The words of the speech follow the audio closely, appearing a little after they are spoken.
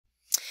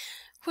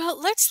Well,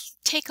 let's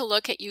take a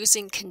look at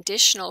using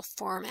conditional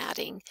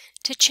formatting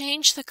to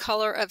change the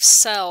color of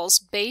cells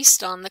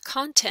based on the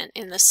content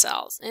in the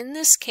cells. In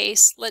this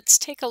case, let's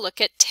take a look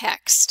at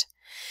text.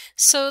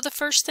 So the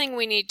first thing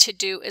we need to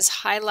do is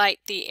highlight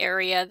the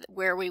area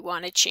where we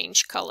want to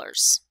change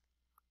colors.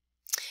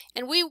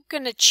 And we're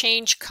going to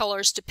change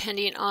colors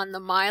depending on the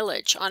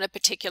mileage on a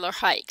particular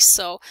hike.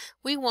 So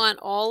we want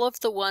all of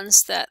the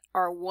ones that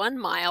are 1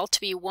 mile to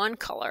be one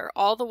color,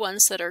 all the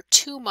ones that are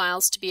 2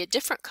 miles to be a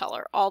different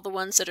color, all the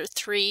ones that are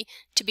 3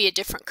 to be a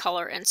different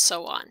color, and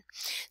so on.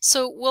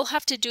 So we'll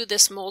have to do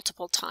this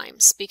multiple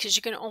times because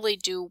you can only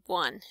do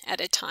one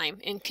at a time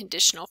in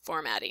conditional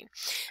formatting.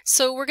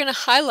 So we're going to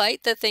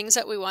highlight the things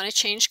that we want to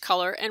change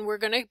color, and we're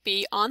going to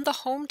be on the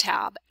Home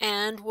tab,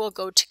 and we'll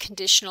go to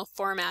conditional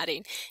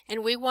formatting,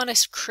 and we want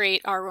to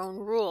create our own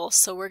rule.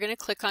 So we're going to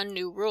click on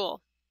New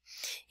Rule.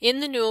 In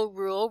the new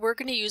rule, we're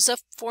going to use a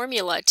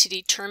formula to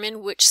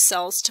determine which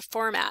cells to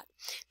format.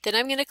 Then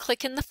I'm going to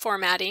click in the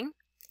formatting,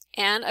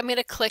 and I'm going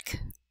to click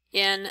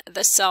in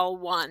the cell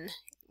 1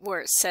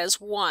 where it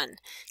says 1,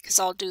 because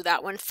I'll do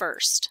that one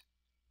first.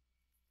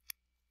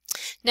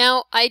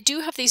 Now I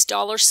do have these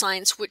dollar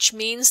signs, which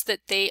means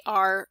that they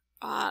are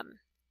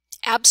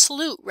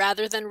absolute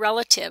rather than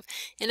relative.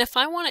 And if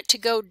I want it to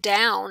go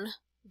down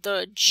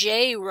the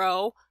J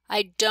row,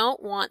 I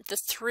don't want the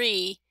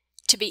 3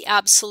 to be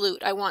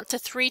absolute. I want the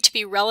 3 to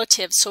be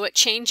relative, so it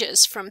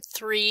changes from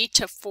 3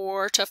 to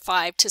 4 to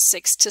 5 to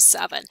 6 to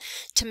 7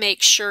 to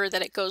make sure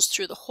that it goes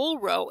through the whole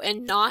row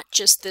and not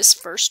just this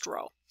first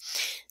row.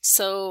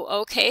 So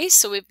okay,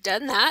 so we've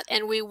done that,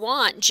 and we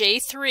want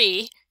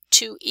J3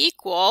 to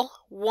equal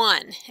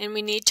 1, and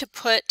we need to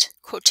put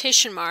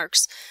quotation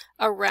marks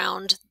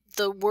around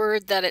the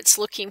word that it's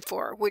looking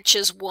for, which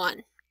is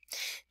 1.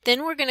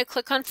 Then we're going to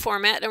click on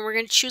Format, and we're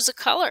going to choose a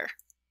color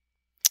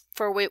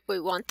for what we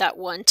want that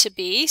 1 to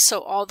be. So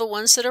all the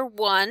ones that are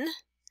 1,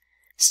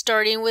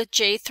 starting with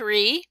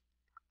J3,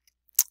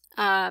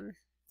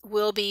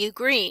 will be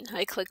green.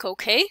 I click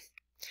OK,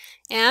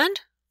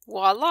 and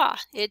voila,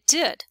 it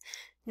did.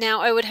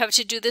 Now I would have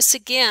to do this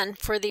again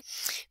for the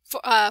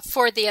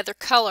other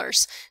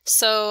colors.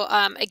 So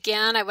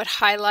again, I would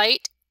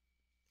highlight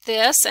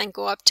this and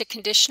go up to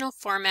Conditional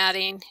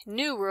Formatting,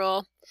 New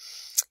Rule.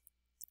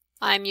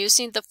 I'm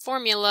using the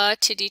formula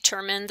to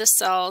determine the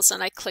cells,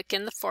 and I click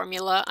in the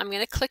formula. I'm going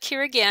to click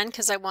here again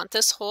because I want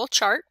this whole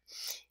chart.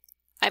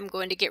 I'm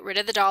going to get rid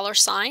of the dollar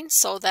sign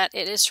so that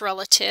it is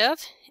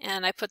relative,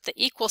 and I put the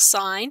equal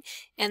sign,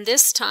 and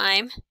this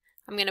time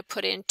I'm going to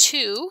put in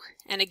 2,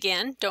 and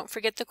again, don't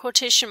forget the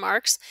quotation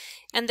marks,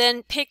 and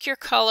then pick your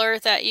color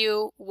that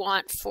you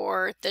want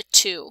for the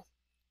 2.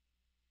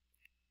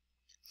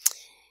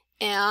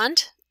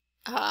 And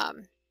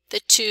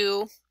the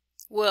 2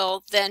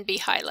 will then be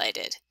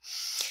highlighted.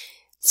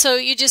 So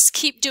you just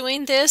keep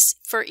doing this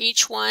for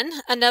each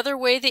one. Another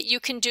way that you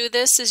can do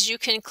this is you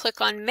can click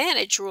on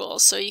Manage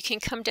Rules. So you can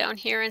come down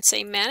here and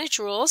say Manage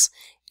Rules,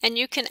 and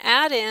you can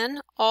add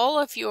in all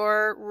of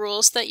your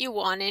rules that you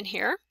want in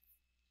here.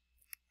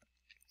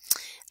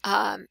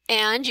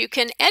 And you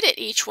can edit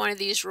each one of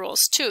these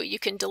rules too. You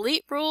can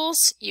delete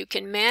rules, you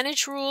can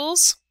manage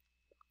rules.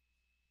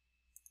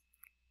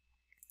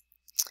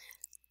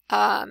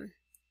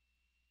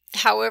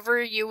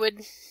 However you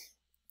would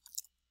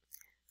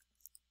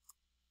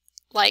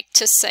like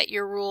to set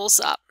your rules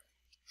up.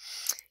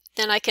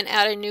 Then I can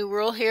add a new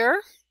rule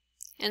here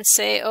and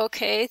say,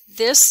 okay,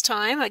 this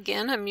time,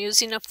 again, I'm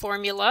using a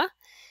formula,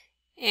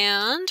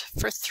 and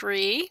for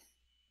 3,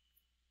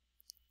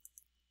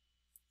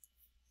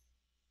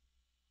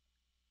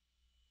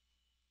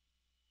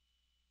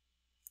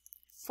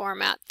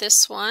 format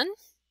this one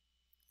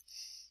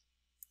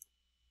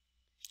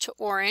to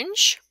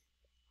orange.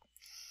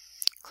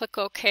 Click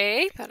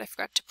OK, but I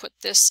forgot to put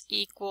this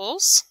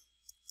equals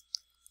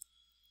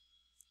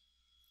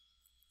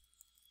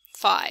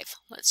 5.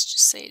 Let's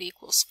just say it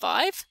equals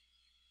 5.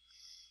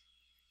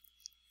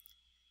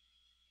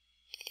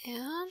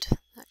 And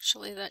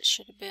actually that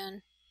should have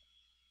been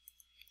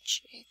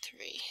J3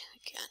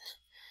 again.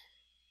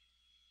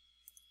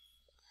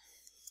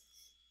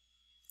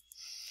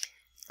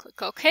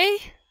 Click OK,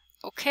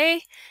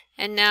 OK,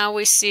 and now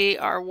we see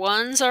our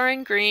 1s are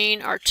in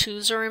green, our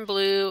 2s are in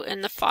blue,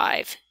 and the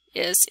 5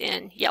 is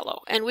in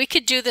yellow. And we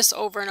could do this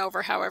over and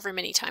over however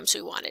many times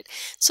we wanted.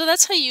 So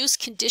that's how you use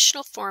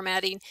conditional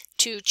formatting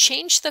to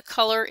change the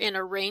color in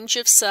a range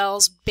of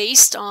cells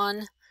based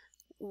on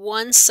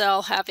one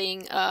cell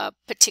having a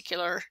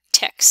particular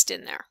text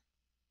in there.